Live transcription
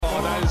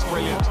is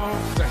brilliant.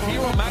 It's a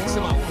hero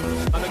maximum.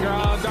 On the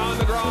ground, down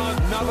the ground,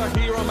 another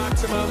hero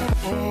maximum.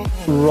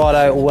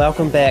 Righto,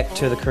 welcome back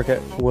to the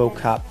Cricket World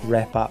Cup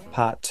wrap-up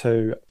part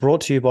 2,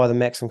 brought to you by the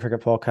Maximum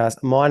Cricket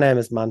Podcast. My name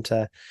is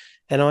Munter,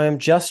 and I am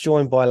just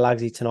joined by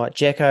Lugsy tonight.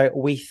 Jacko,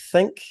 we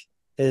think,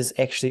 is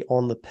actually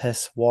on the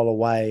piss while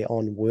away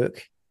on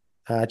work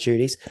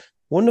duties.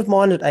 Wouldn't have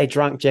minded a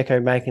drunk Jacko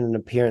making an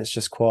appearance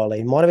just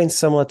quietly. Might have been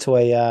similar to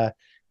a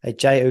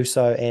Jay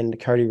Uso and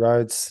Cody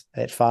Rhodes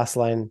at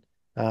Fastlane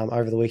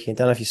over the weekend.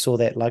 Don't know if you saw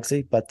that,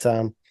 Lugsy, but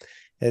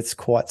it's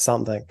quite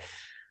something.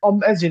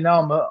 As you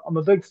know, I'm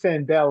a big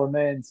fan of Bella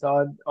Man,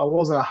 so I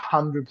wasn't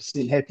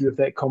 100% happy with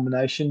that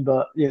combination,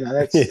 but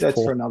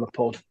that's for another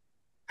pod.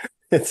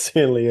 It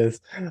certainly is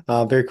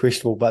very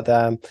questionable, but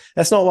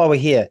that's not why we're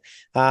here.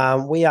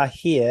 We are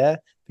here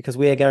because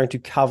we are going to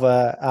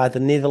cover the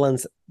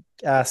Netherlands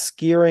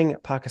scaring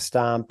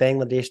Pakistan,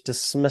 Bangladesh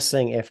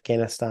dismissing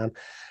Afghanistan,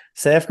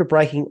 South Africa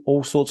breaking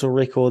all sorts of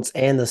records,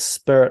 and the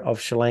spirit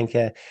of Sri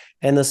Lanka.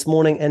 And this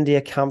morning,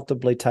 India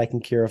comfortably taking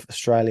care of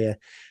Australia.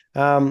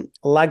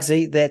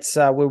 Lugsy, that's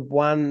we're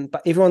one,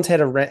 but everyone's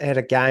had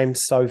a game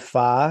so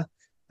far.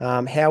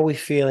 How are we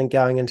feeling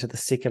going into the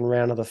second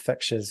round of the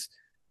fixtures?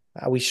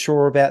 Are we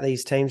sure about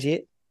these teams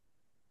yet?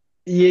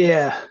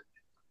 Yeah.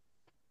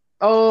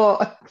 Oh,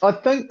 I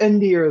think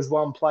India is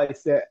one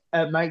place that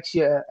it makes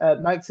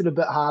it a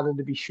bit harder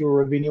to be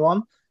sure of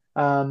anyone,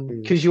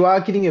 because you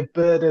are getting a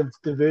bit of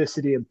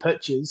diversity in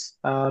pitches.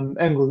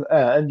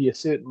 India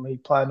certainly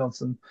playing on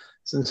some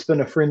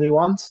spinner friendly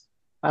ones.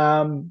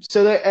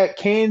 So that it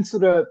can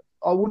sort of,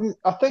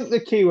 I think the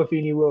key with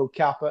any World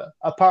Cup,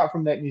 apart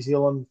from that New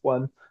Zealand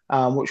one,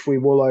 which we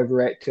will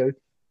overact to,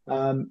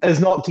 is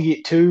not to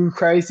get too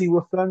crazy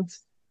with things.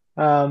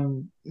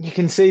 You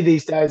can see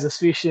these days,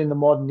 especially in the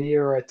modern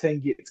era, a team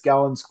gets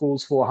going,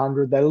 scores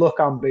 400, they look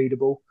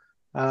unbeatable.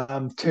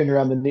 Turn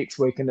around the next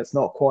week and it's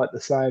not quite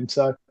the same.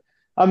 So,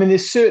 I mean,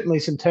 there's certainly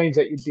some teams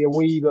that you'd be a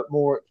wee bit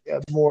more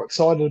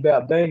excited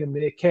about being in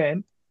their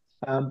camp.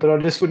 But I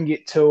just wouldn't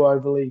get too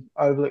overly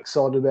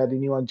excited about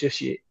anyone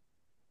just yet.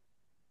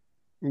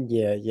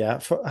 Yeah,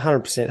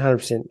 100%,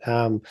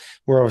 100%.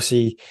 We're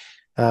obviously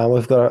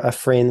we've got a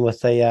friend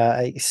with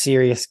a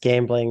serious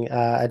gambling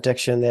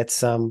addiction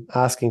that's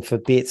asking for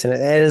bets, and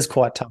it is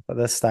quite tough at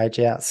this stage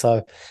out.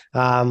 So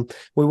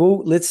we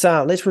will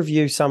let's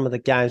review some of the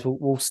games.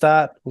 We'll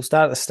start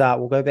at the start.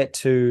 We'll go back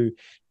to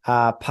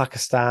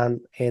Pakistan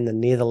and the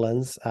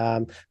Netherlands.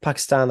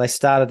 Pakistan, they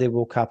started their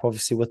World Cup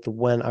obviously with the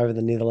win over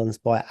the Netherlands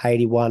by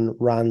 81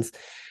 runs.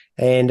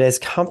 And as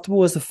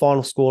comfortable as the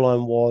final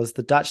scoreline was,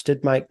 the Dutch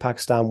did make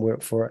Pakistan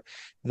work for it.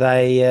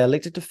 They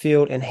elected to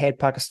field and had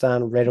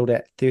Pakistan rattled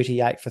at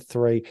 38 for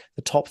 3,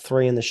 the top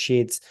 3 in the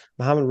sheds.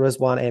 Mohammad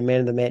Rizwan and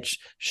man of the match,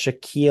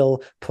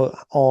 Shakil, put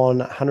on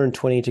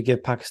 120 to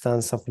give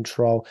Pakistan some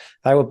control.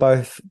 They were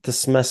both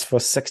dismissed for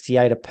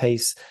 68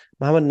 apiece.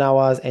 Mohammad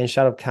Nawaz and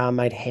Shadab Khan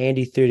made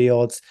handy 30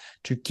 odds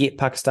to get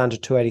Pakistan to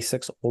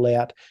 286 all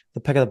out.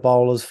 The pick of the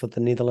bowlers for the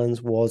Netherlands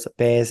was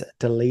Baz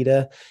de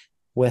Leede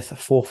with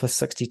 4 for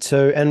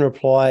 62. In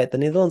reply, the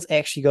Netherlands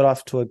actually got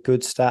off to a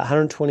good start,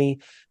 120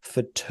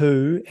 for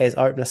 2 as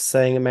opener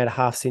Singh made a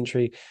half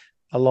century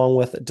along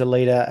with de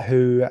Leede,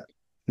 who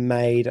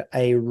made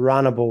a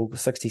runnable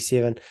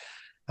 67.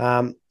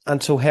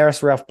 Until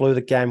Harris Ralph blew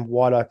the game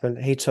wide open.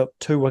 He took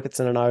 2 wickets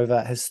in an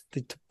over.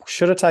 He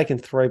should have taken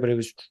 3, but he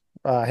was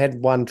had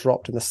 1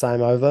 dropped in the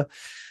same over.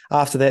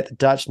 After that, the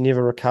Dutch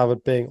never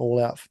recovered, being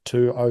all out for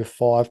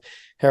 205.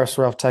 Harris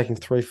Ralph taking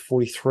 3 for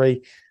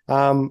 43.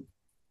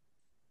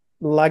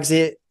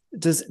 Lugsy,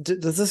 does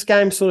this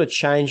game sort of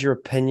change your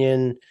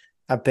opinion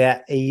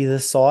about either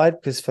side?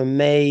 Because for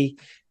me,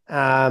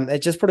 it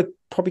just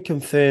probably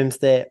confirms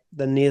that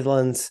the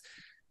Netherlands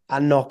are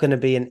not going to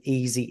be an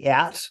easy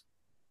out.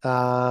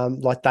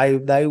 Like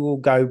they will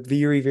go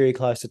very, very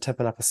close to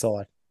tipping up a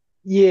side.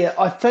 Yeah,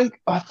 I think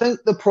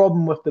the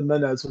problem with the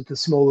minnows, with the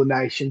smaller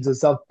nations, is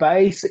they've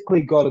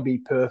basically got to be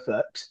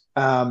perfect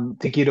to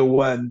get a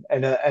win,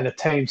 and a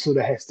team sort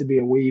of has to be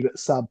a wee bit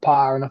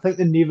subpar. And I think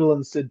the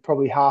Netherlands did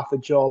probably half a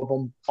job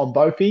on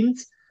both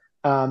ends.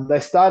 They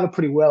started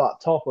pretty well up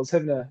top. I was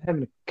having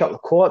a couple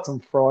of quiets on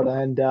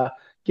Friday and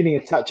getting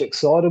a touch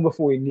excited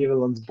before the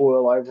Netherlands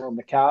boil over on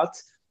the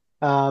cards.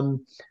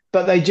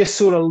 But they just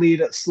sort of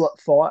let it slip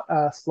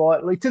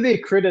slightly. To their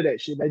credit,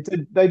 actually,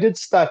 they did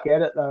stuck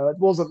at it though. It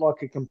wasn't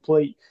like a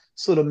complete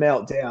sort of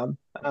meltdown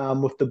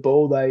with the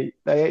ball. They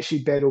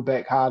actually battled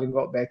back hard and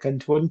got back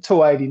into it. And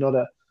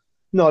 280,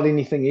 not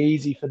anything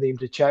easy for them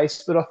to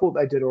chase, but I thought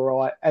they did all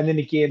right. And then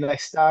again, they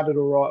started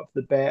all right off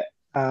the bat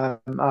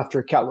after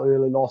a couple of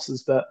early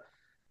losses, but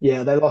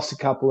yeah, they lost a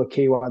couple of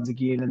key ones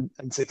again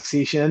in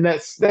succession, and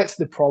that's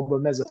the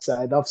problem. As I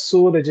say, they've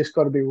sort of just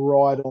got to be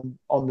right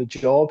on the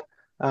job.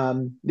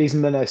 These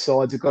minnow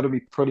sides have got to be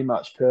pretty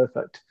much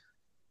perfect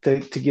to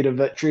get a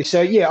victory.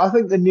 So, yeah, I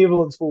think the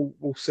Netherlands will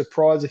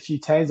surprise a few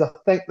teams. I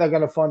think they're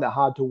going to find it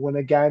hard to win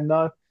a game,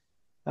 though,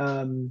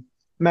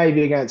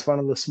 maybe against one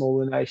of the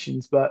smaller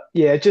nations. But,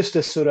 yeah, just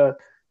to sort of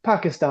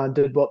Pakistan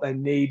did what they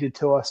needed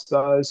to, I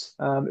suppose.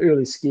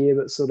 Early scare,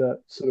 but sort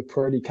of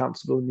pretty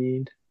comfortable in the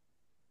end.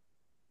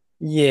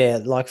 Yeah,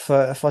 like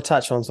if I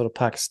touch on sort of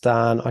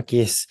Pakistan, I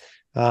guess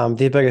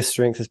their biggest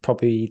strength is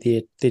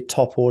probably their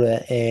top order,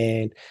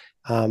 and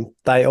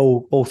they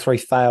all three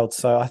failed.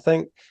 So I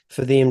think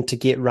for them to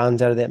get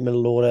runs out of that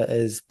middle order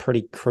is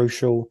pretty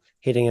crucial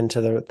heading into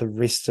the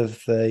rest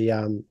of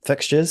the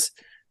fixtures.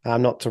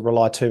 Not to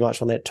rely too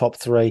much on that top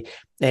three.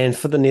 And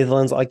for the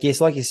Netherlands, I guess,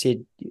 like you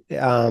said,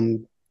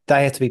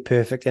 they have to be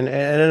perfect. And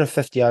in a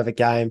 50 over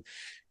game,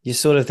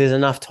 there's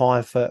enough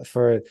time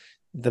for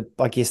the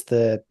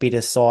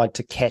better side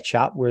to catch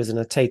up. Whereas in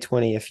a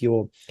T20, if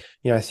you're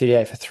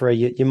 38 for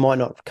three, you might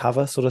not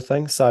recover, sort of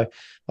thing. So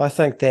I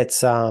think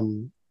that's I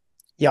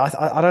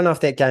don't know if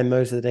that game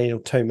moves the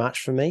needle too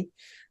much for me.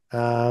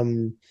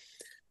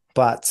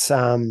 But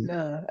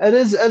No, it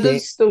is. It yeah,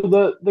 is still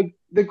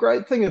the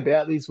great thing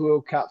about these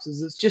World Cups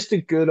is it's just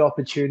a good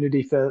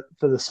opportunity for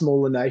the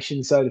smaller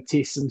nations so to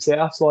test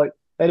themselves. Like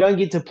they don't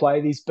get to play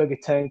these bigger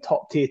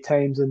top tier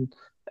teams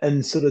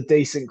and sort of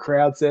decent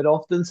crowds that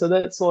often. So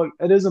that's like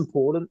it is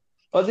important.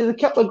 Like there's a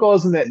couple of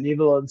guys in that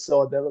Netherlands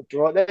side that looked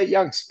right. That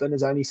young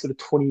spinner's only sort of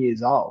 20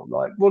 years old.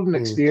 Like what an mm.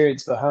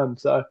 experience for him.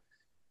 So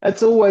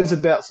it's always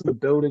about sort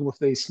of building with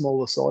these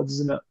smaller sides,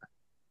 isn't it?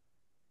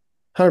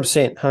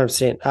 100%,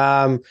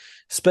 100%.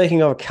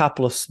 Speaking of a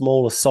couple of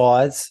smaller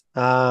sides,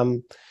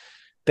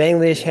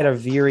 Bangladesh had Yeah. a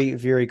very,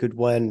 very good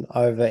win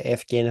over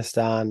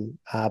Afghanistan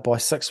by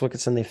 6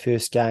 wickets in their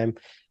first game.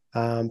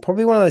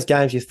 Probably one of those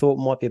games you thought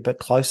might be a bit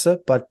closer,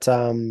 but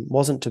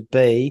wasn't to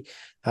be.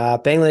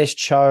 Bangladesh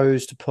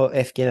chose to put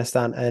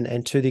Afghanistan in,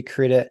 and to their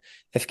credit,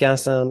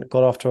 Afghanistan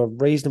got off to a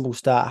reasonable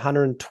start,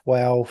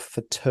 112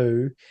 for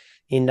two,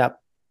 end up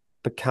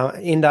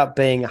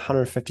being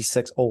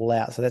 156 all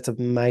out. So that's a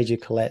major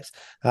collapse.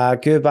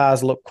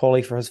 Gurbaz looked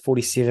quality for his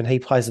 47. He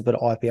plays a bit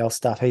of IPL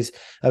stuff. He's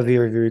a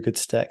very, very good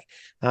stick.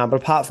 But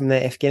apart from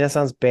that,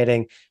 Afghanistan's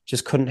batting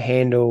just couldn't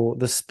handle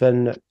the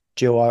spin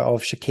duo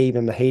of Shakib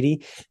and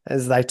Mahidi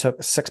as they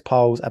took 6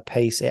 poles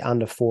apiece at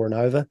under 4 and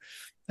over.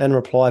 In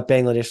reply,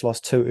 Bangladesh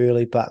lost 2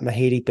 early, but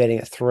Mahidi batting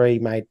at 3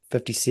 made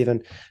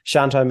 57.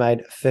 Shanto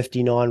made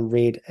 59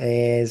 red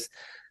as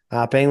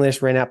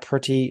Bangladesh ran out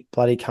pretty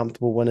bloody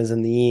comfortable winners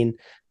in the end.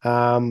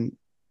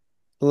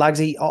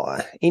 Lugsy,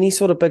 any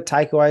sort of big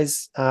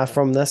takeaways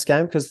from this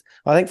game? Because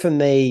I think for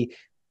me,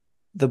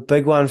 the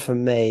big one for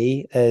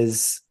me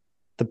is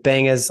the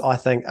Bangers, I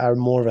think, are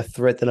more of a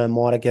threat than I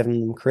might have given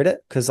them credit,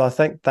 because I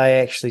think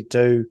they actually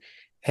do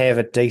have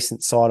a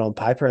decent side on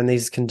paper, and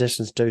these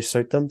conditions do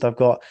suit them. They've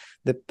got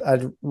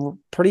a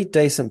pretty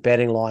decent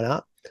batting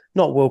lineup,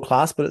 not world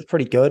class, but it's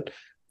pretty good.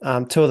 2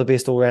 of the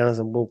best all rounders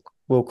in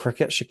world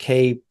cricket.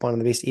 Shakib, one of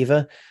the best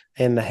ever,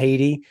 and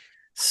Mahidi,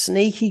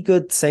 sneaky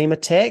good seam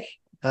attack.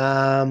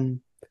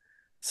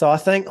 So I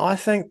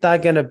think they're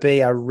going to be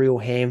a real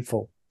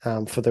handful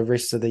for the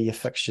rest of the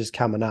fixtures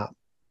coming up.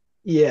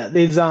 Yeah,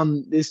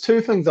 there's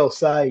two things I'll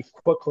say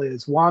quickly.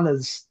 Is one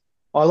is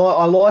I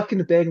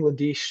liken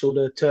Bangladesh sort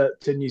of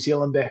to New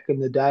Zealand back in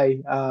the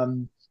day,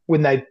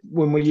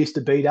 when we used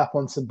to beat up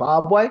on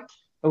Zimbabwe.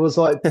 It was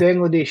like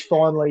Bangladesh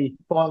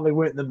finally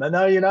went in the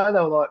minnow, they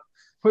were like,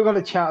 we've got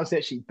a chance to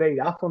actually beat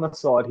up on the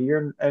side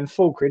here, and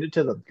full credit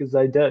to them because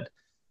they did.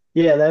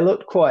 Yeah, they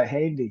looked quite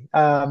handy.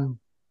 Tell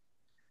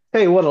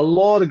you what, a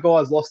lot of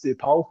guys lost their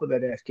pole for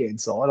that Afghan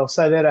side. I'll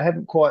say that I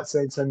haven't quite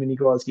seen so many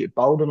guys get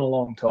bowled in a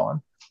long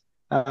time.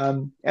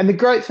 And the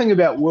great thing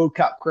about World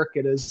Cup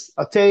cricket is,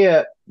 I tell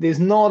you, there's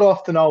not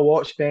often I'll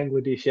watch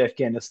Bangladesh,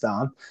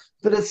 Afghanistan,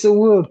 but it's a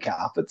World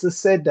Cup. It's a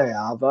sad day,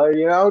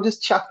 Arvo. I'll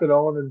just chuck it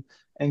on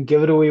and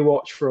give it a wee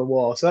watch for a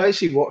while. So I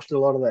actually watched a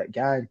lot of that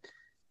game.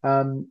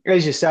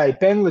 As you say,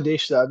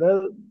 Bangladesh though,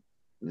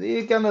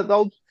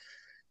 they'll.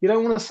 You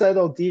don't want to say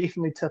they'll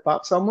definitely tip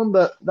up someone,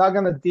 but they're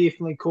gonna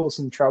definitely cause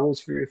some troubles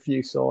for a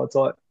few sides.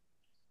 Like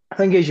I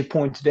think, as you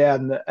pointed out,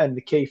 and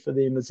the key for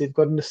them is they've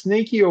got a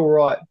sneaky, all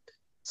right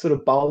sort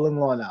of bowling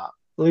lineup,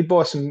 led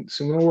by some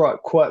all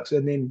right quicks,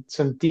 and then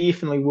some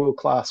definitely world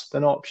class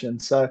spin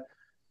options. So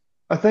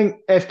I think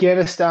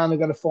Afghanistan are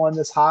going to find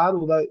this hard,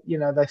 although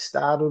they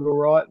started all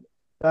right.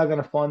 They're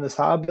going to find this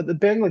hard, but the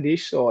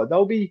Bangladesh side,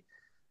 they'll be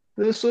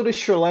the sort of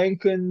Sri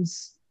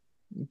Lankans,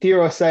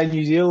 dare I say,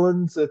 New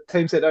Zealand's, the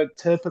teams that don't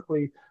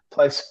typically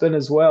play spin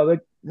as well.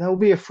 They'll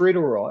be a threat,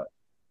 all right.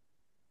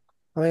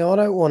 I mean, I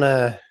don't want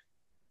to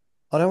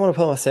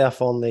put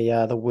myself on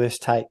the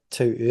worst take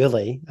too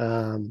early,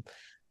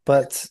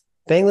 but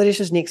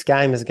Bangladesh's next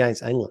game is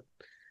against England,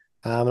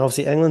 and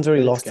obviously England's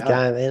already Let's lost the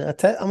go. game. And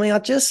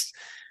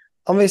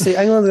obviously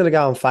England's going to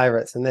go on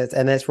favourites, and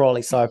that's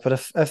rightly so. But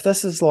if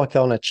this is like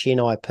on a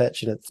Chennai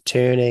pitch and it's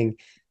turning,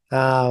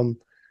 um,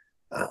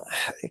 uh,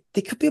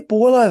 there could be a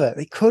boil over.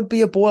 There could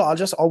be a boil.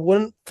 I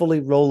wouldn't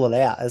fully rule it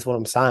out, is what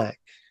I'm saying.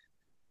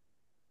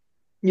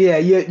 Yeah,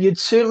 you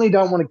certainly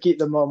don't want to get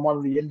them on one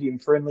of the Indian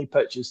friendly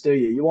pitches, do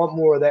you? You want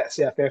more of that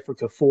South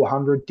Africa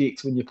 400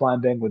 decks when you're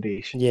playing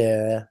Bangladesh.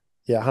 Yeah,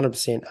 yeah,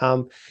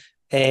 100%.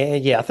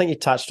 And yeah, I think you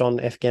touched on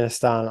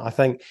Afghanistan. I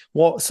think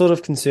what sort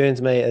of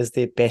concerns me is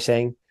their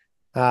batting.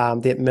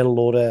 that middle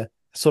order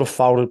sort of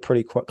folded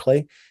pretty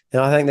quickly.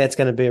 And I think that's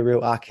going to be a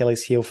real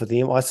Achilles heel for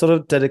them. I sort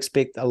of did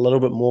expect a little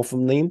bit more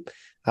from them.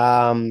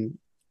 I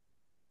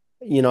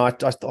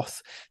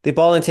thought their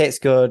bowling attack's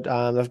good.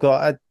 They've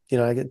got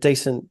a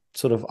decent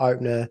sort of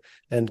opener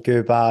in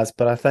Gurbars,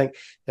 but I think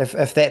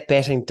if that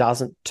batting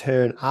doesn't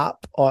turn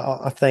up,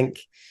 I think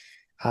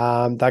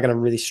they're going to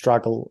really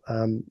struggle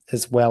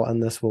as well in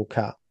this World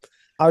Cup.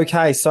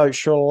 Okay, so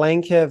Sri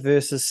Lanka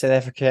versus South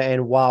Africa,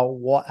 and wow,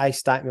 what a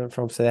statement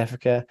from South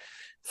Africa.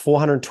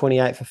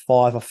 428 for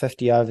 5 or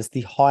 50 overs,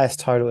 the highest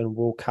total in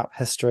World Cup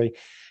history.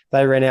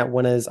 They ran out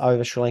winners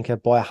over Sri Lanka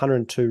by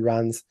 102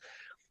 runs.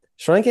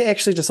 Sri Lanka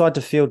actually decided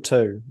to field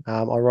two,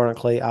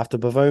 ironically, after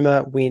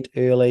Bavuma went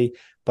early,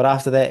 but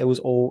after that it was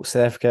all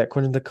South Africa.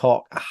 Quinton de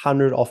Kock,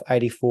 100 off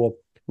 84.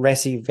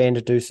 Rassie van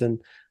der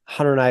Dusen,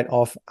 108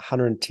 off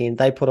 110.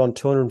 They put on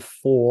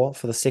 204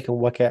 for the second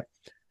wicket.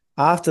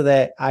 After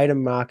that,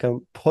 Aidan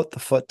Markham put the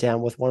foot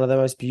down with one of the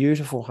most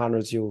beautiful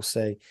hundreds you will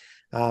see.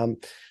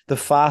 The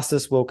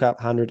fastest World Cup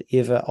 100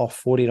 ever off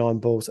 49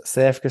 balls.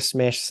 South Africa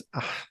smashed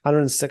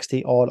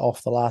 160 odd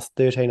off the last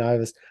 13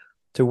 overs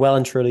to well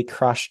and truly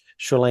crush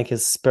Sri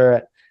Lanka's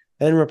spirit.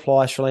 In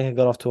reply, Sri Lanka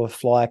got off to a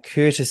flyer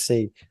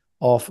courtesy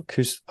of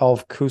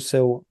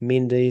Kusal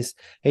Mendes.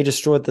 He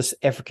destroyed this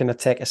African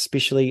attack,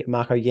 especially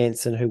Marco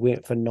Jansen, who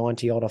went for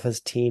 90 odd off his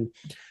 10.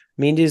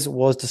 Mendes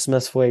was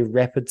dismissed for a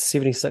rapid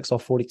 76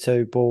 off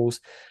 42 balls.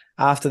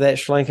 After that,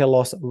 Sri Lanka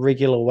lost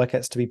regular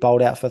wickets to be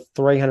bowled out for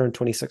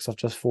 326 off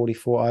just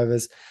 44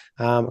 overs.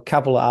 A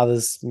couple of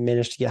others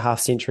managed to get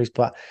half centuries,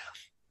 but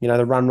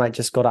the run rate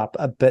just got up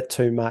a bit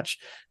too much.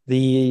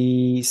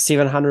 The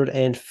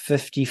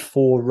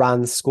 754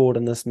 runs scored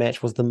in this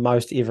match was the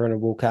most ever in a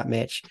World Cup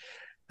match.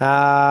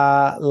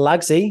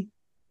 Lugsy,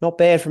 not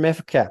bad from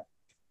Africa.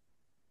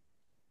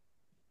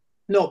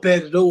 Not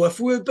bad at all. If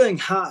we're being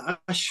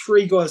harsh,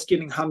 3 guys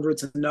getting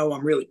hundreds and no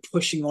one really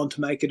pushing on to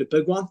make it a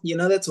big one,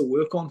 that's a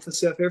work on for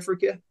South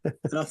Africa.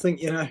 And I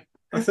think,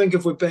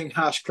 if we're being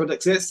harsh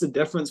critics, that's the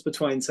difference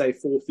between, say,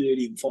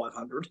 430 and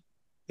 500.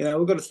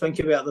 We've got to think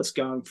about this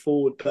going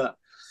forward. But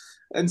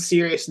in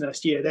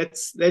seriousness,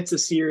 that's a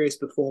serious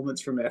performance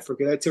from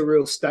Africa. That's a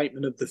real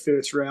statement of the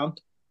first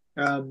round.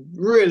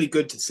 Really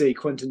good to see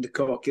Quinton de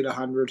Kock get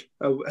 100,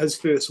 his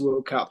first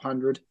World Cup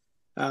 100.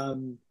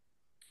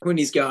 When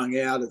he's going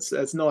out,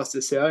 it's nice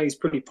to see. He's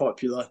pretty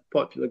popular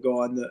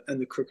guy in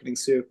the cricketing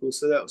circle,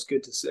 so that was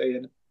good to see.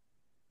 And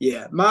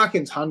yeah,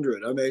 Markin's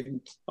 100. I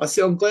mean,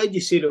 I'm glad you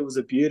said it was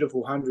a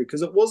beautiful 100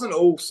 because it wasn't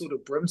all sort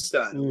of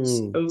brimstone.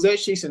 It was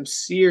actually some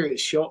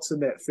serious shots in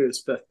that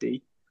first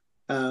 50,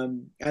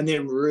 and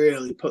then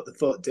really put the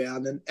foot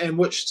down, and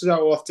which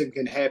so often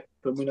can happen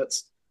when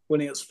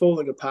it's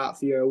falling apart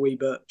for you a wee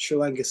bit. Sri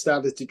Lanka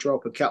started to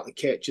drop a couple of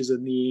catches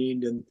in the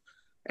end,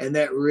 and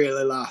that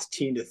really last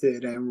 10 to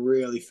 13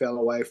 really fell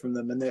away from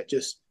them. And it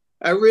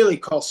really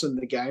cost them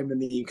the game in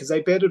the end because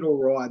they batted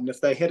all right. And if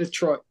they had a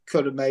try,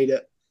 could have made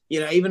it,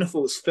 even if it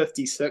was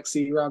 50,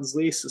 60 runs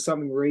less or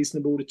something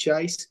reasonable to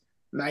chase,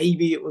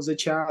 maybe it was a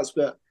chance.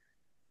 But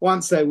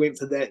once they went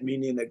for that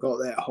many and it got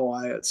that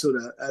high, it sort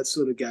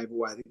of gave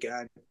away the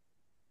game.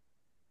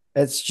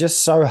 It's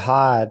just so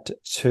hard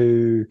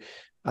to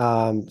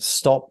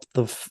stop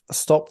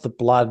the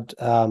blood,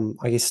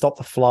 stop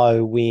the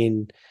flow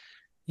when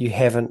you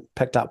haven't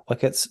picked up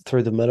wickets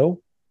through the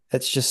middle.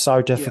 It's just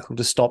so difficult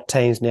to stop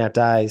teams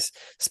nowadays,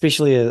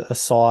 especially a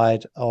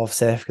side of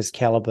South Africa's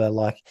caliber.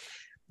 Like,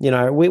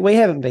 we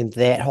haven't been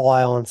that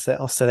high on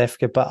South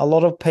Africa, but a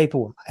lot of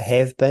people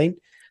have been.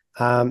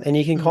 And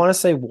you can kind of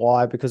see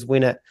why, because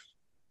when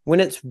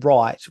it's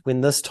right,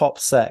 when this top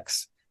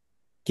 6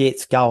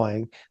 gets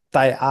going,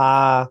 they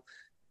are,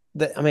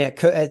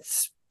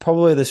 it's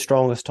probably the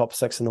strongest top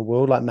 6 in the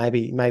world. Like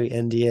maybe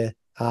India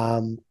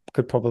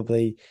could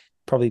probably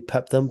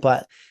pip them,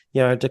 but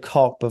de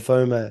Kock,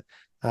 Bavuma,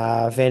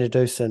 Van der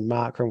Dusen,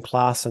 Markram,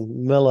 Klaassen,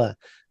 Miller,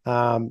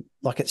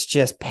 it's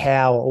just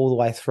power all the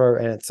way through,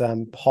 and it's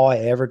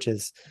high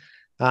averages.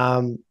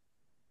 I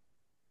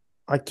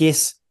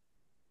guess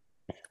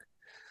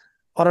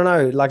I don't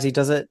know, Lugsy.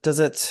 Does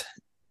it?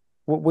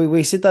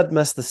 We said they'd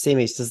miss the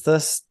semis. Does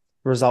this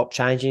result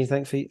change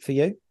anything for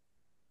you?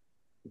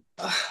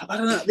 I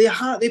don't know.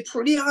 They're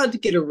pretty hard to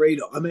get a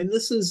read on. I mean,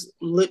 this is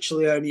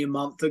literally only a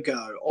month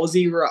ago.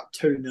 Aussie were up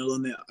 2-0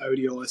 in their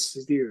ODI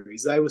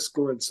series. They were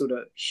scoring sort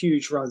of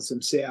huge runs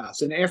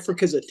themselves. And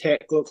Africa's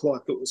attack looked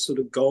like it was sort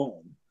of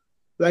gone.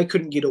 They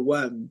couldn't get a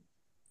win.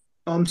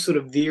 I'm sort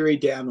of very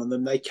down on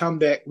them. They come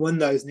back, win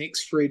those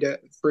next three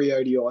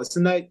ODIs.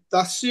 And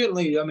they're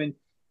certainly,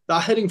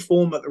 they're hitting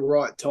form at the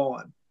right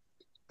time.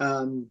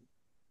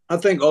 I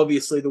think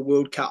obviously the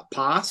World Cup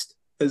passed.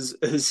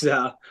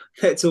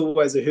 That's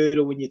always a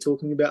hurdle when you're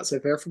talking about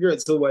South Africa.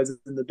 It's always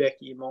in the back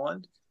of your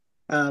mind.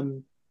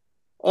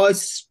 I'll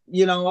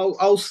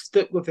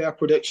stick with our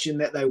prediction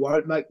that they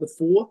won't make the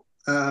 4.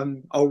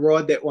 I'll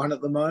ride that one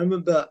at the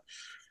moment, but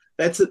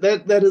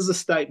that is a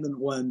statement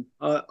win.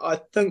 I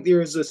think there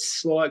is a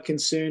slight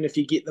concern if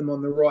you get them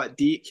on the right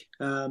deck.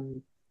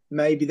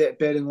 Maybe that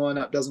batting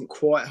lineup doesn't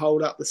quite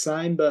hold up the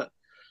same, but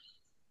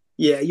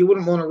Yeah, you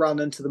wouldn't want to run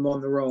into them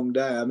on the wrong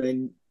day. I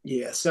mean,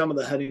 yeah, some of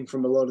the hitting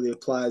from a lot of their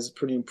players are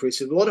pretty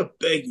impressive. A lot of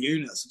big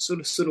units. Sort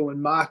of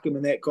when Markham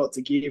and that got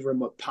together and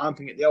were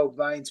pumping it, the old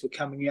veins were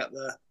coming out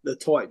the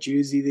tight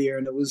jersey there,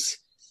 and it was,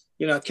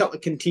 a couple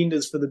of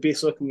contenders for the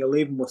best looking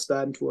 11 were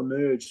starting to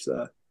emerge.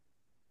 So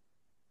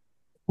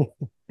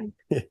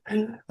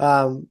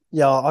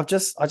yeah, I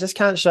just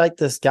can't shake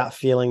this gut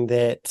feeling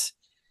that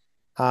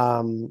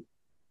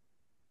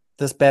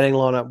this batting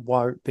lineup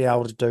won't be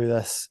able to do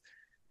this,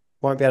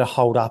 won't be able to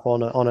hold up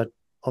on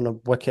a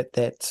wicket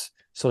that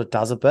sort of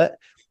does a bit.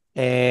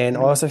 And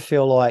I also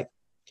feel like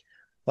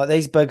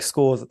these big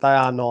scores, they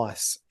are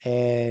nice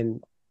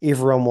and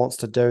everyone wants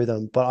to do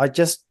them, but I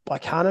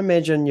can't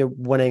imagine you're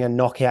winning a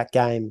knockout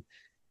game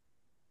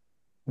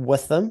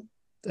with them,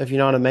 if you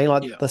know what I mean.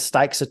 Like the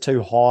stakes are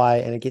too high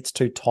and it gets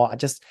too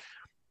tight.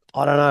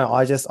 I don't know.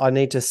 I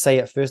need to see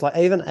it first. Like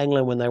even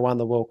England when they won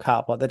the World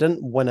Cup, like they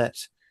didn't win it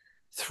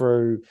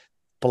through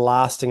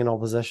blasting an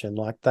opposition.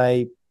 Like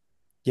they,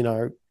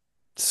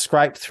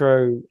 scraped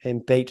through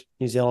and beat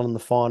New Zealand in the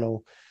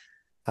final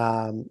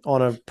on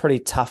a pretty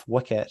tough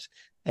wicket.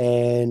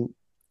 And,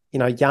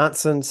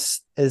 Janssen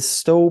is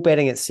still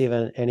batting at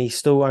 7 and he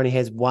still only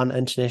has one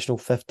international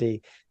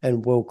 50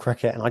 in world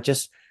cricket. And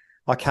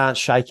I can't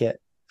shake it.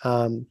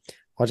 I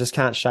just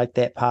can't shake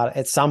that part.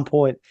 At some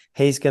point,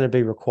 he's going to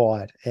be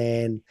required.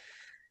 And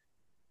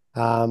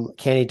can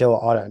he do it?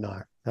 I don't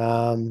know.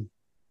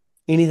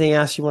 Anything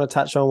else you want to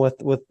touch on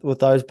with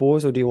those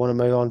boys, or do you want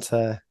to move on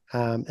to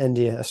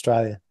India,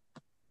 Australia?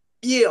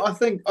 Yeah, I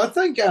think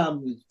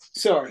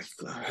sorry,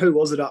 who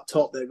was it up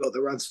top that got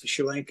the runs for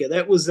Sri Lanka?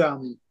 That was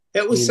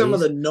some of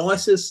the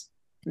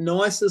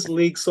nicest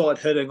leg side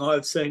hitting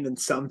I've seen in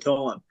some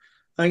time.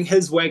 I think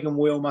his wagon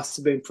wheel must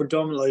have been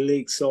predominantly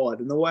leg side,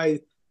 and the way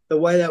they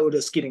were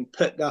just getting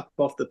picked up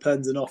off the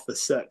pins and off the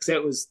six,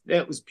 that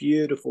was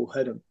beautiful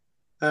hitting.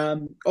 I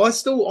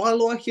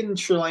like in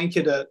Sri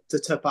Lanka to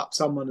tip up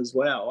someone as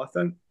well.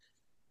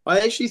 I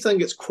actually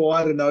think it's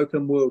quite an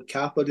open World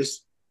Cup.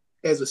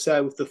 As I say,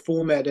 with the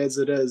format as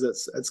it is,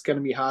 it's going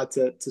to be hard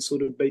to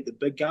sort of beat the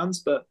big guns.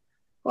 But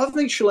I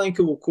think Sri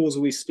Lanka will cause a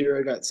wee stir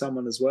against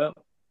someone as well.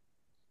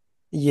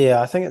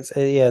 Yeah, I think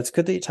it's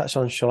good that you touched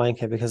on Sri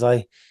Lanka because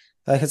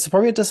it's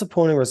probably a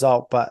disappointing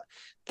result, but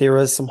there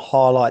is some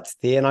highlights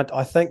there, and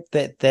I think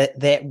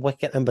that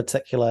wicket in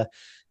particular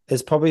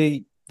is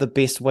probably the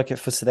best wicket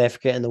for South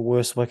Africa and the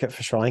worst wicket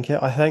for Sri Lanka.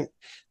 I think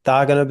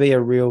they're going to be a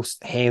real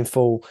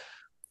handful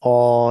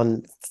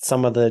on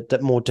some of the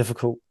more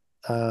difficult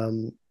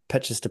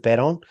pitches to bat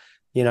on.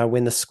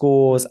 When the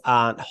scores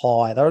aren't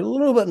high, they're a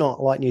little bit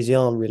not like New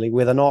Zealand really,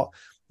 where they're not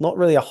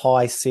really a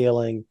high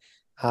ceiling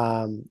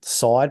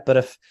side. But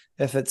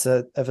if it's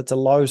a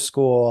low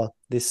score,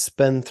 this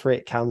spin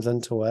threat comes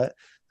into it.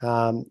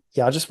 I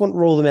just wouldn't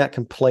rule them out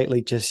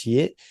completely just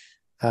yet.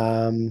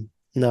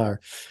 No.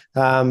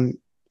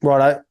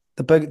 Righto.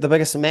 The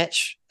biggest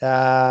match,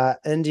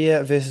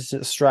 India versus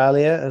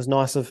Australia. It was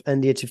nice of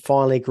India to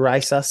finally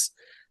grace us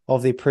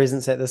of their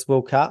presence at this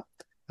World Cup.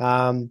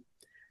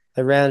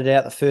 They rounded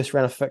out the first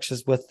round of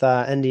fixtures with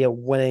India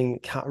winning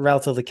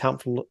relatively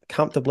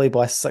comfortably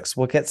by 6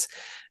 wickets.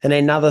 And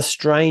another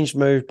strange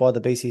move by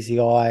the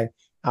BCCI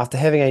after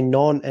having a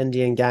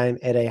non-Indian game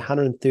at a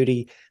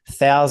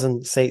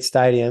 130,000 seat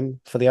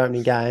stadium for the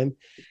opening game.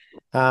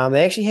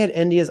 They actually had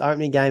India's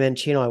opening game in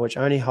Chennai, which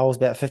only holds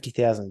about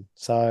 50,000.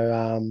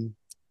 So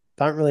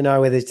don't really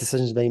know where these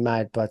decisions are being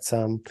made, but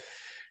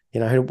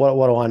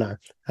what do I know?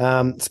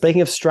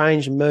 Speaking of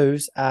strange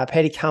moves,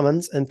 Paddy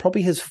Cummins, in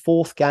probably his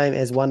 4th game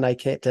as one-day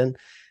captain,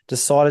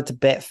 decided to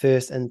bat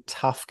first in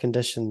tough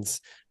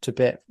conditions. To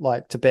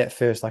bat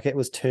first, like it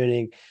was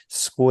turning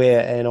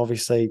square, and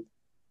obviously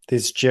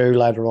there's dew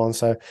later on.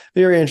 So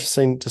very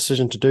interesting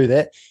decision to do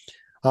that.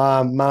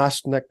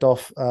 Marsh nicked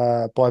off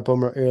by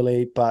Bumrah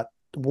early, but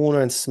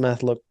Warner and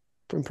Smith looked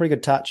in pretty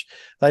good touch.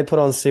 They put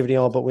on 70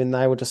 odd, but when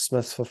they were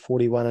dismissed for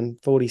 41 and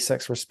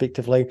 46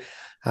 respectively,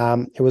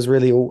 it was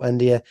really all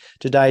India.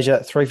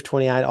 Jadeja 3 for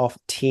 28 off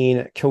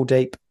 10,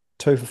 Kuldeep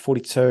 2 for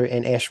 42,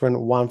 and Ashwin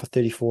 1 for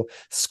 34.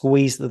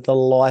 Squeezed the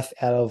life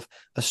out of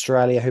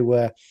Australia, who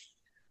were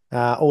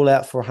all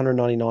out for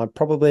 199,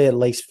 probably at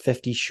least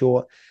 50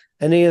 short.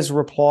 India's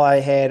reply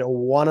had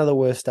one of the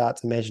worst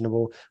starts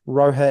imaginable.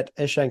 Rohit,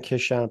 Ishan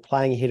Kishan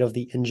playing ahead of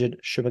the injured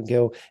Shubman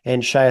Gill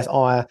and Shreyas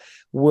Iyer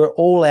were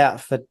all out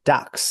for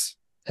ducks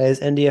as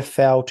India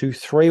fell to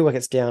 3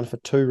 wickets down for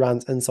 2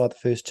 runs inside the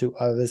first 2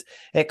 overs.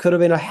 It could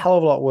have been a hell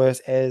of a lot worse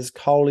as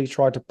Kohli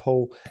tried to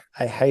pull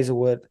a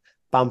Hazelwood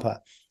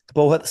bumper. The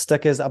ball hit the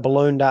stickers, a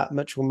ballooned up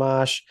Mitchell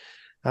Marsh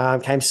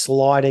came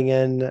sliding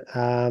in,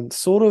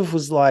 sort of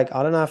was like,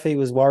 I don't know if he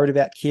was worried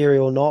about Carey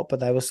or not, but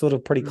they were sort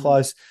of pretty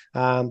close.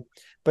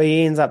 But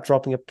he ends up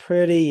dropping a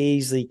pretty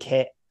easy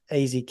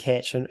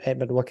catch at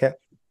mid-wicket.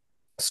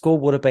 Score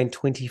would have been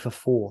 20 for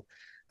 4.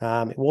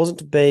 It wasn't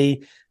to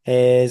be,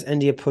 as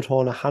India put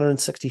on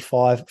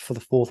 165 for the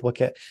 4th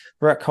wicket.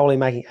 Virat Kohli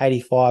making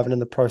 85, and in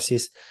the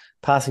process,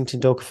 passing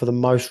Tendulkar for the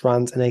most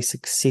runs in a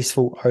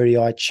successful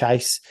ODI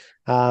chase.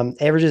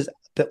 Averages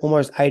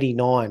almost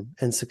 89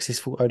 in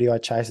successful ODI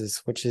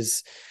chases, which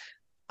is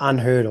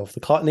unheard of.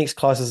 The next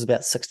closest is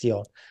about 60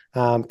 odd.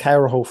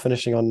 Rahul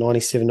finishing on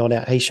 97 not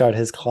out. He showed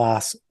his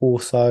class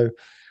also.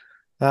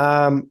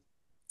 Lugsy,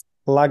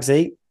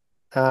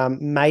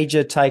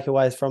 major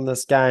takeaways from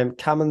this game.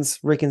 Cummins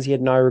reckons he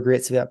had no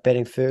regrets about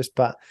batting first,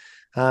 but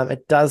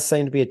it does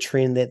seem to be a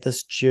trend that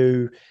this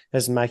dew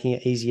is making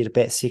it easier to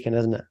bat second,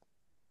 isn't it?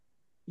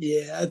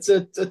 Yeah, it's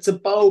a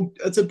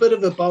bit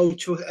of a bold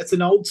choice. It's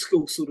an old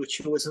school sort of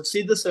choice. I've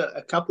said this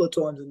a couple of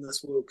times in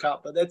this World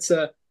Cup, but that's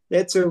a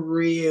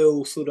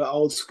real sort of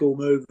old school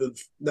move of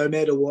no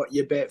matter what,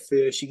 you bat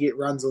first, you get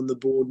runs on the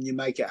board, and you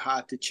make it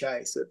hard to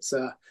chase. It's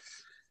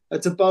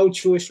a bold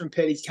choice from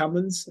Paddy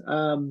Cummins.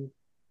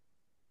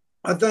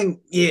 I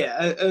think,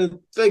 a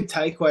big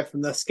takeaway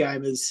from this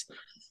game is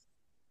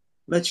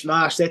Mitch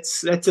Marsh.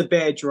 That's a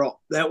bad drop.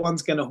 That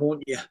one's going to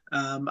haunt you,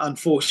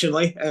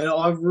 unfortunately. And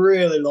I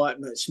really like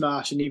Mitch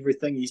Marsh and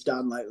everything he's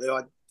done lately.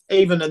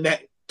 Even in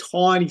that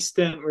tiny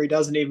stint where he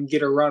doesn't even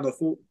get a run, I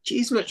thought,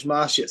 geez, Mitch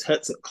Marsh just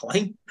hits it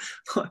clean.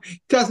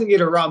 Doesn't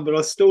get a run, but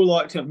I still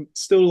liked him.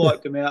 Still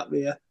liked him out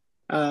there.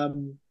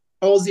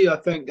 Aussie, I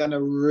think, going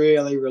to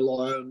really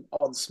rely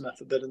on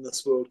Smith a bit in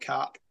this World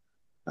Cup.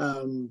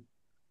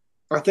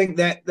 I think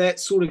that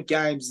sort of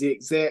game's the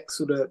exact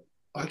sort of,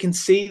 I can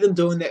see them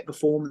doing that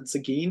performance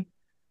again.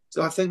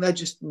 So I think they're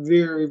just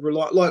very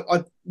reliant.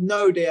 I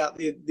no doubt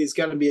there's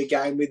going to be a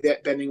game where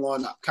that batting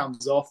lineup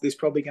comes off. There's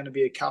probably going to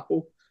be a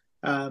couple.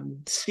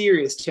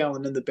 Serious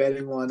talent in the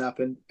batting lineup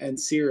and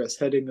serious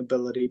hitting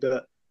ability.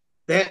 But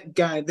that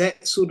game,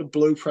 that sort of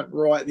blueprint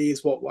right there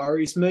is what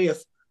worries me.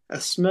 If a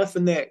Smith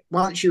and that,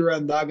 once you're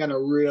in, they're going to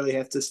really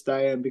have to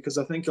stay in, because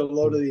I think a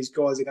lot of these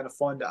guys are going to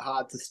find it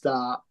hard to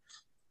start.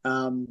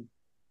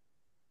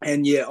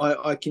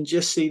 I can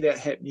just see that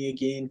happening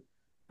again.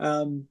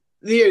 Then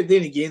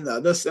again,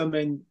 though,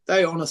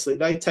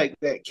 they take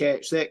that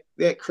catch.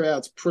 That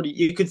crowd's pretty.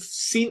 You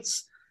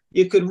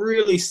could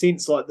really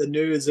sense like the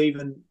nerves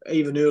even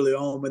early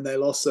on when they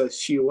lost those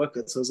few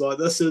wickets. I was like,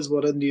 this is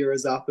what India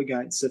is up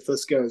against if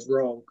this goes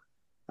wrong,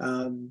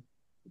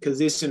 because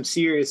there's some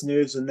serious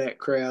nerves in that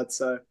crowd.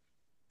 So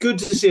good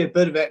to see a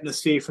bit of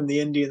atmosphere from the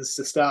Indians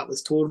to start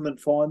this tournament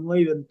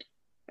finally.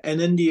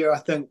 And India, I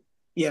think,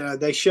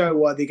 they show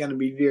why they're going to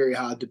be very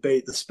hard to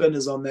beat. The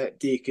spinners on that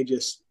deck are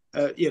just,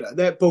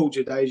 that ball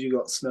days you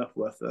got Smith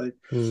with.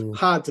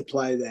 Hard to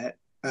play that.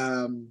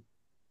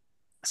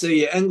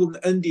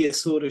 India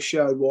sort of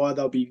showed why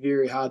they'll be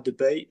very hard to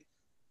beat.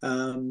 I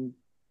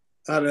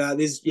don't know.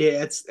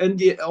 It's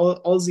India,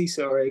 Aussie,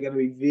 are going to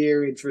be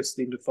very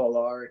interesting to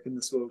follow, I reckon,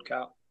 this World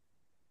Cup.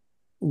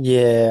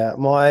 Yeah,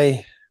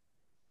 I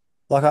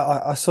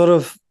sort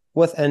of,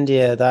 with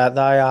India,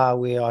 they are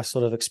where I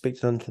sort of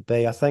expected them to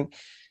be. I think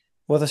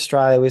with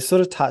Australia, we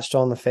sort of touched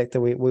on the fact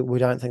that we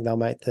don't think they'll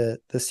make the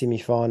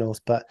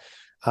semi-finals, but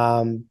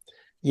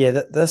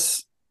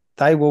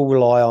they will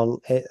rely on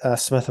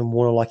Smith and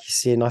Warner, like you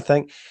said. And I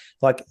think,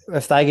 like,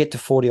 if they get to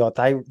 40 odd,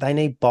 they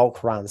need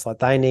bulk runs. Like,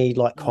 they need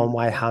like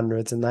Conway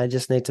hundreds, and they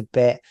just need to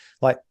bat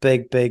like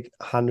big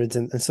hundreds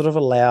and sort of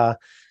allow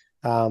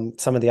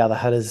some of the other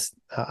hitters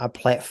a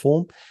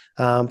platform.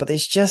 But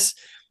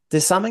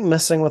there's something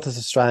missing with this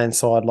Australian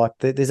side. Like,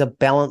 there's a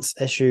balance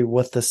issue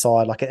with the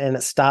side. Like, and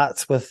it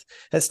starts with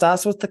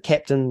the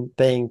captain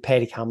being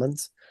Paddy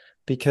Cummins,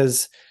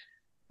 because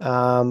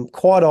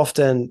quite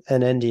often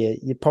in India,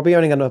 you're probably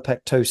only going to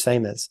pick two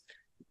seamers.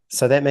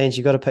 So that means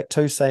you've got to pick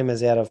two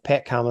seamers out of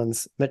Pat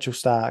Cummins, Mitchell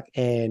Starc,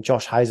 and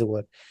Josh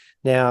Hazlewood.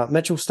 Now,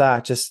 Mitchell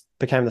Starc just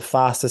became the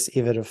fastest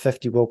ever to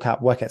 50 World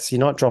Cup wickets. You're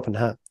not dropping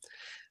him.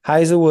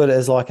 Hazlewood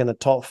is like in the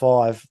top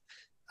 5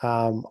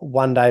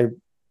 one-day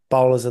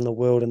bowlers in the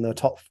world and the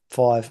top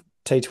 5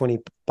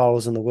 T20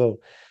 bowlers in the world.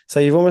 So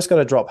you've almost got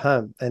to drop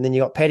him. And then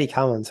you got Paddy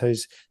Cummins,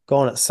 who's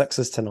gone at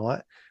 6s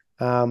tonight.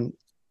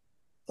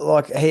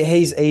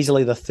 He's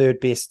easily the 3rd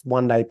best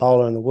one-day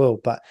bowler in the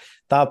world, but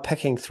they're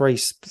picking 3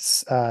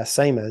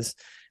 seamers.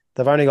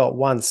 They've only got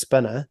 1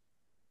 spinner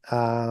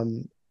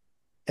on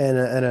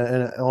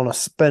a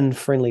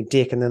spin-friendly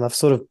deck, and then they've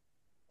sort of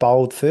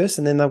bowled first.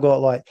 And then they've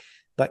got like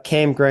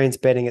Cam Green's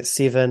batting at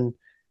 7.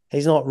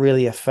 He's not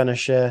really a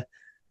finisher.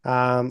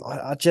 I'm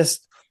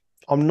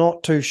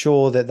not too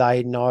sure that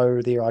they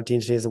know their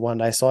identity as a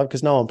one-day side,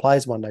 because no one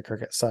plays one-day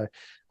cricket. So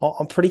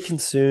I'm pretty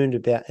concerned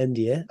about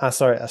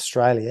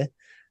Australia.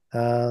 I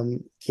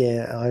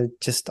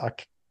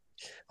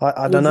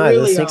don't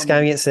know. This next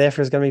game against South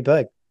Africa is going to be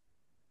big.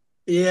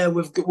 Yeah,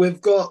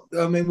 we've got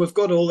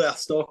all our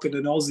stock in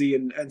an Aussie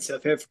and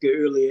South Africa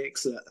early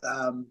exit.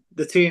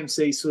 The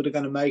TMC sort of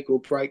going to make or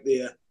break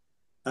their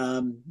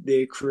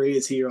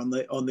careers here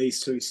on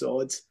these two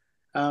sides.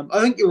 I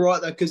think you're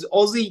right though, because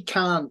Aussie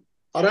can't.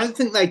 I don't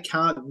think they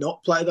can't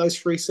not play those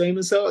 3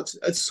 seamers. So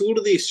it's sort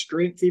of their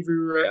strength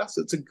everywhere else.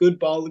 It's a good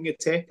bowling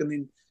attack, and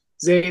then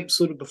Zab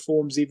sort of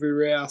performs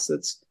everywhere else.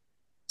 It's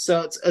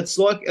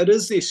like it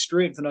is their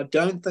strength, and I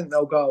don't think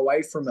they'll go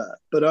away from it.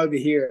 But over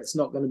here, it's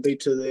not going to be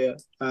to their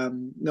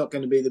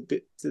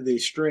to their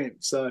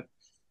strength. So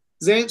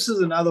Zamps is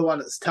another one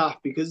that's tough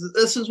because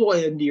this is why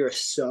India is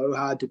so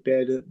hard to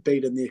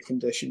beat in their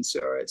conditions.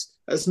 So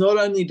it's not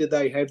only do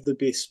they have the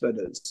best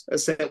spinners,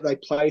 it's that they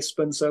play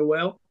spin so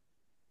well.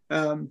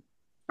 I'm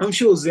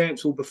sure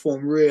Zamps will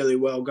perform really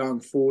well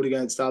going forward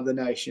against other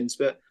nations,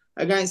 but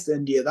against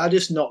India, they're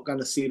just not going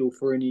to settle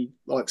for any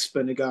like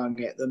spinner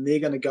going at them. They're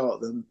going to go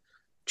at them,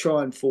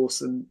 try and force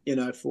them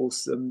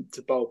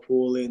to bowl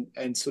poorly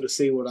and sort of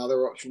see what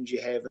other options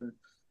you have. And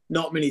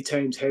not many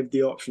teams have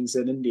the options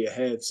that India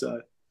have.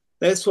 So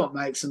that's what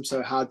makes them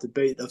so hard to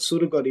beat. They've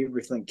sort of got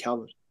everything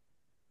covered.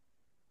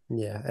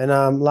 Yeah,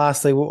 and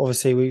lastly,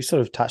 obviously we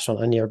sort of touched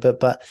on India a bit,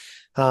 but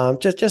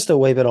just a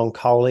wee bit on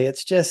Kohli.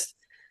 It's just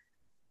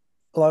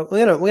like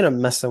we're gonna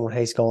miss him when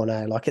he's gone.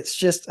 Like it's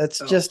just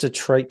a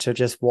treat to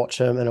just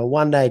watch him in a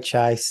one-day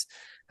chase.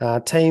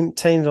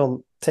 Teams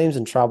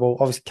in trouble.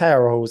 Obviously, KL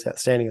Rahul was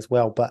outstanding as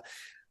well, but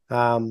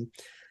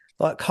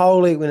like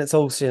Kohli, when it's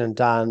all said and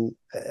done,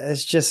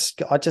 it's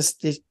just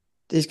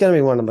he's going to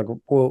be one of the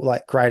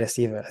world, greatest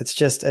ever.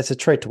 It's a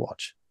treat to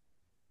watch.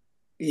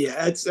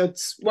 Yeah,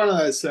 it's one of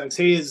those things.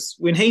 He is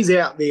when he's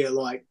out there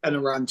like in a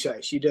run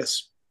chase,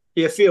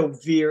 you feel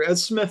very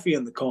it's Smithy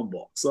in the comp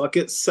box. Like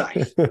it's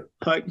safe.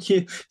 Like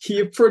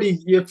you're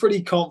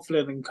pretty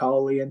confident in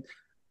Kohli and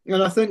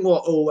I think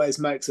what always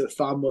makes it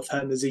fun with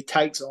him is he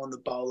takes on the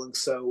bowling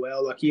so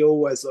well. Like he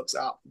always looks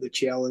up for the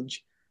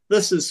challenge.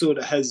 This is sort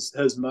of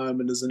his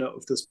moment, isn't it,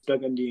 with this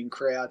big Indian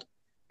crowd?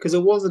 Because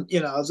it wasn't,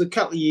 it was a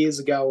couple of years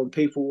ago when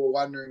people were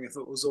wondering if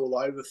it was all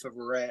over for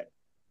Virat.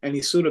 And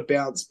he sort of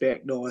bounced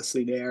back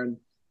nicely there. And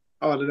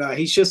I don't know,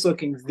 he's just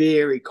looking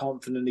very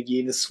confident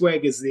again. The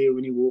swag is there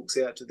when he walks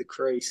out to the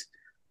crease.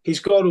 He's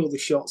got all the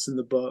shots in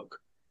the book.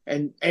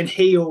 And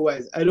it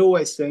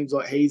always seems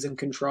like he's in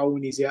control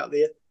when he's out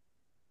there.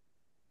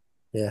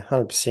 Yeah,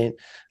 100%.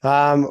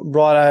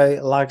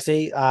 Righto,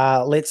 Lugsy.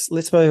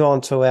 Let's move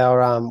on to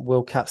our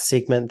World Cup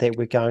segment that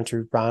we're going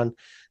to run.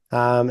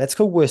 It's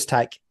called Worst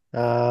Take.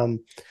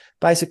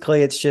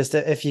 Basically, it's just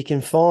if you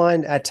can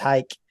find a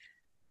take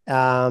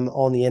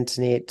on the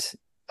internet,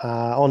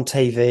 on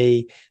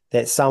TV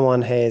that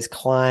someone has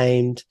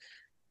claimed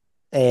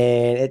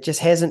and it just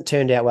hasn't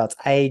turned out well, it's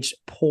aged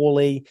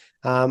poorly,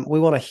 we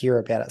want to hear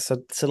about it.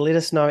 So let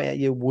us know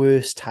your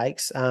worst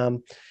takes.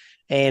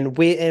 And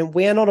we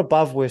are not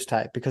above worst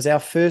take because our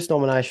first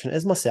nomination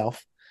is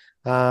myself,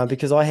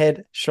 because I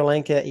had Sri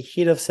Lanka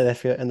ahead of South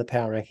Africa in the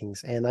power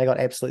rankings and they got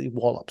absolutely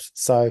wallops.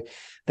 So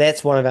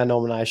that's one of our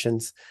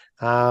nominations.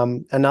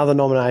 Another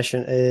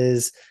nomination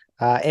is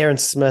Aaron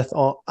Finch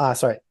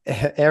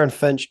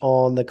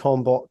on the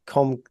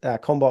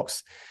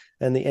combox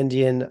in the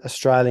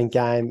Indian-Australian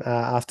game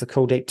after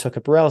Kuldeep took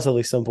a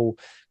relatively simple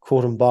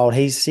caught and bowled.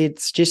 He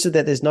suggested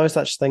that there's no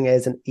such thing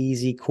as an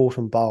easy caught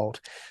and bowled.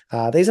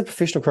 These are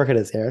professional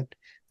cricketers, Aaron.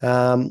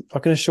 I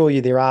can assure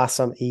you there are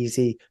some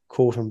easy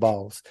caught and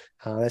bowls.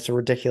 That's a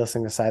ridiculous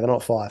thing to say. They're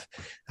not five.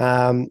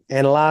 And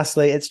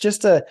lastly, it's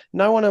just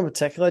no one in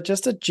particular,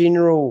 just a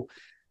general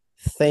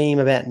theme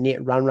about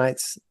net run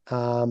rates.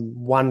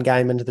 One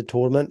game into the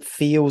tournament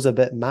feels a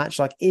bit much.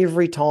 Like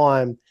every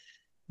time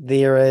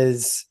there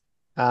is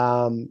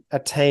a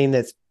team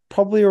that's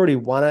probably already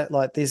won it,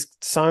 like there's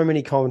so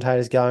many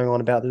commentators going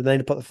on about they need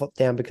to put the foot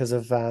down because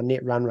of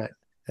net run rate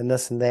and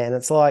this and that, and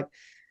it's like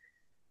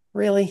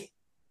really.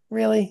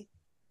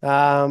 So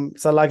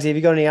Lugsy, have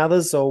you got any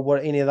others or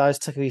what any of those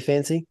tickle your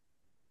fancy?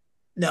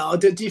 No, I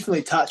did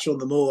definitely touch on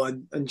them all. I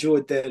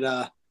enjoyed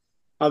that.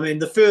 I mean,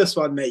 the first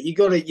one, mate, you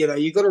got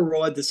to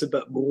ride this a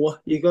bit more.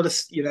 You got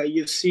to,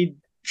 you've said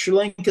Sri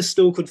Lanka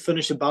still could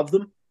finish above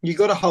them. You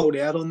got to hold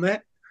out on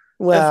that.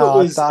 Well,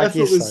 I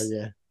guess so,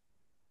 yeah.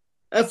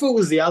 If it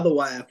was the other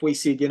way, if we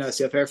said,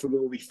 South Africa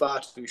will be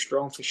far too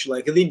strong for Sri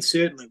Lanka, then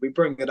certainly we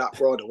bring it up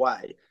right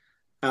away.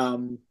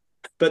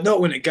 But not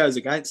when it goes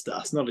against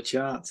us, not a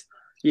chance.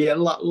 Yeah,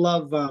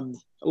 love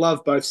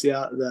both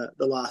the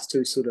last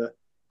two sort of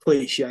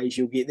cliches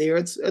you'll get there.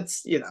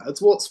 It's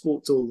what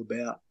sport's all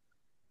about.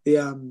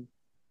 The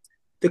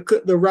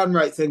run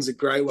rate thing's a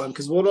great one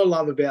because what I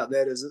love about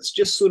that is it's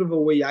just sort of a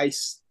wee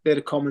ace that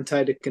a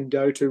commentator can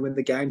go to when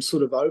the game's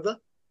sort of over.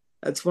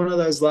 It's one of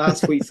those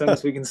last week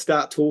things we can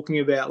start talking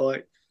about.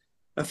 Like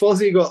if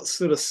Aussie got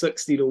sort of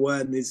 60 to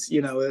win,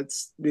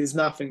 there's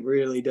nothing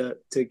really to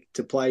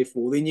play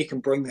for. Then you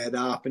can bring that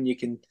up and you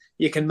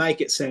can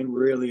make it seem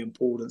really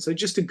important. So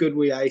just a good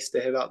wee ace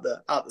to have up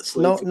the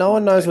sleeve. No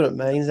one knows what it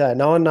means though.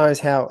 No one knows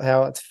how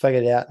it's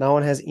figured out. No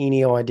one has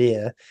any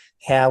idea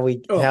how we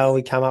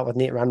come up with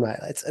net run rate.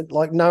 It's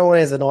like no one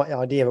has an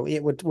idea,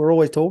 but we're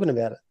always talking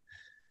about it.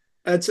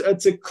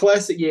 It's a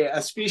classic, yeah.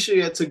 Especially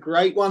it's a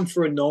great one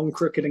for a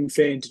non-cricketing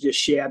fan to just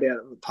shout out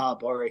at the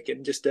pub, I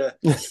reckon. Just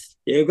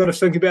you've got to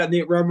think about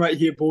net run rate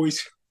here,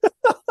 boys.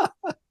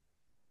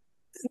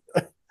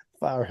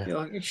 You're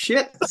like,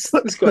 shit,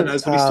 this guy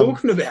knows what he's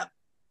talking about.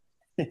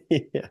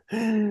 Yeah.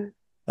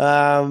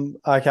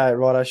 Okay,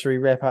 righto. Should we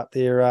wrap up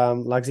there,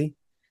 Lugsy?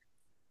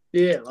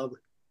 Yeah, lovely.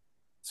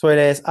 Sweet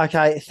as.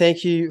 Okay,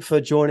 thank you for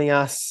joining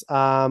us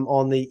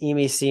on the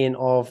MSN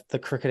of the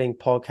Cricketing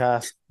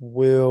Podcast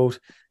World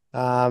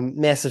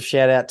Massive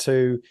shout out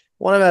to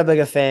one of our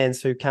bigger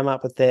fans who come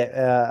up with that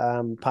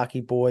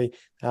Paki boy.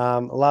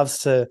 Loves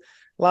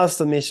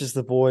to message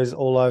the boys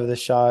all over the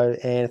show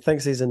and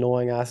thinks he's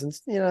annoying us.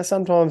 And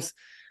sometimes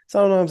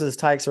his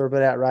takes are a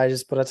bit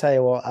outrageous, but I tell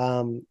you what,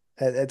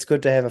 it's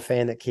good to have a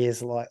fan that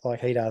cares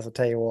like he does. I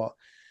tell you what.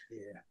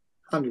 Yeah,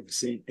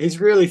 100%. He's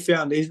really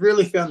found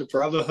the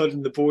brotherhood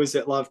in the boys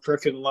that love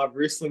cricket and love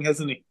wrestling,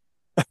 hasn't he?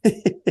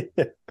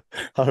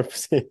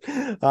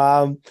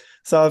 100%.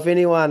 So if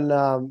anyone,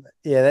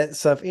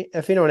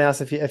 if anyone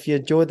else, if you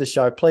enjoyed the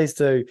show, please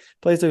do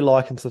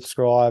like and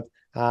subscribe.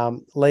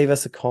 Leave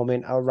us a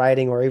comment, a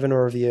rating, or even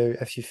a review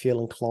if you feel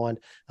inclined.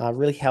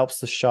 Really helps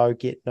the show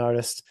get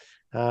noticed.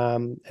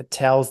 It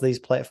tells these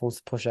platforms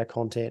to push our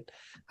content.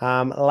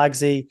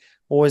 Lugsy,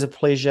 always a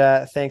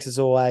pleasure. Thanks as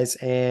always,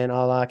 and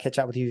I'll catch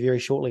up with you very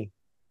shortly.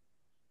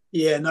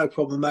 Yeah, no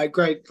problem, mate.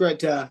 Great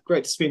to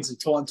spend some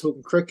time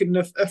talking cricket. And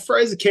if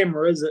Fraser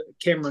Cameron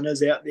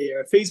is out there,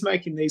 if he's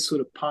making these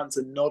sort of punts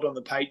and not on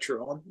the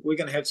Patreon, we're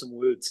going to have some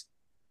words.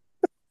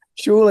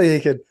 Surely he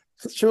could.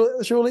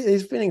 Surely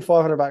he's spending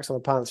 $500 on a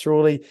punt.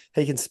 Surely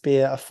he can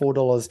spare a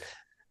 $4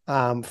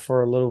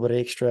 for a little bit of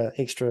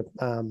extra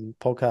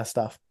podcast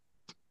stuff.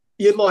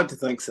 You'd like to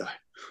think so.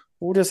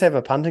 We'll just have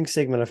a punting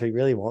segment if he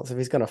really wants. If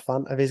he's going to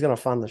fund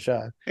the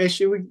show.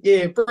 Actually,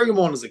 bring him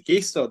on as a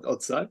guest.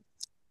 I'd say.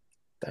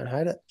 Don't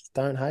hate it.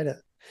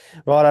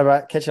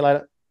 Right, catch you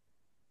later.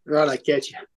 Right, I catch you.